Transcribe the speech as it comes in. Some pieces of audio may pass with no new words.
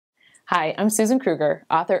Hi, I'm Susan Kruger,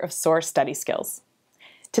 author of SOAR Study Skills.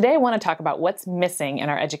 Today I want to talk about what's missing in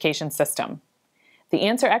our education system. The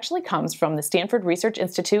answer actually comes from the Stanford Research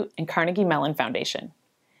Institute and Carnegie Mellon Foundation.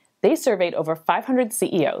 They surveyed over 500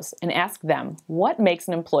 CEOs and asked them what makes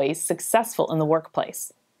an employee successful in the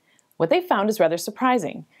workplace. What they found is rather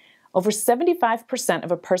surprising. Over 75%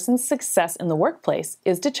 of a person's success in the workplace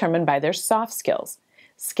is determined by their soft skills,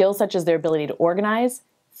 skills such as their ability to organize,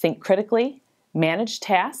 think critically, manage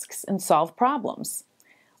tasks, and solve problems.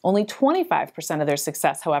 Only 25% of their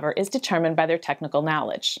success, however, is determined by their technical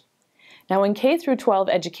knowledge. Now, in K-12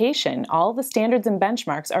 education, all the standards and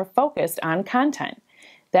benchmarks are focused on content.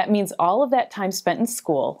 That means all of that time spent in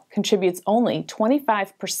school contributes only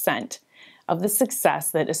 25% of the success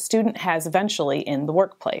that a student has eventually in the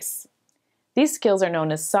workplace. These skills are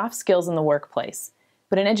known as soft skills in the workplace,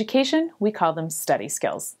 but in education, we call them study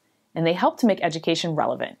skills, and they help to make education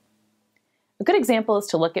relevant. A good example is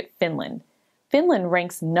to look at Finland. Finland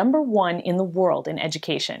ranks #1 in the world in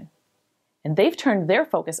education, and they've turned their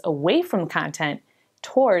focus away from content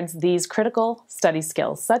towards these critical study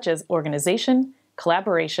skills such as organization,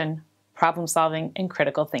 collaboration, problem solving, and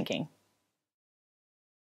critical thinking.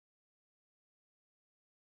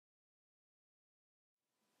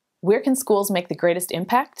 Where can schools make the greatest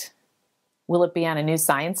impact? Will it be on a new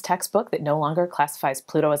science textbook that no longer classifies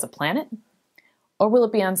Pluto as a planet? Or will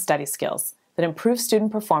it be on study skills that improve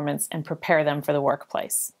student performance and prepare them for the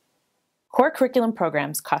workplace? Core curriculum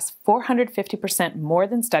programs cost 450% more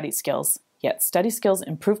than study skills, yet study skills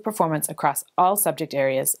improve performance across all subject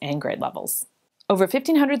areas and grade levels. Over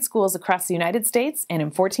 1,500 schools across the United States and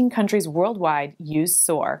in 14 countries worldwide use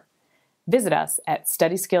SOAR. Visit us at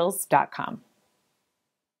studyskills.com.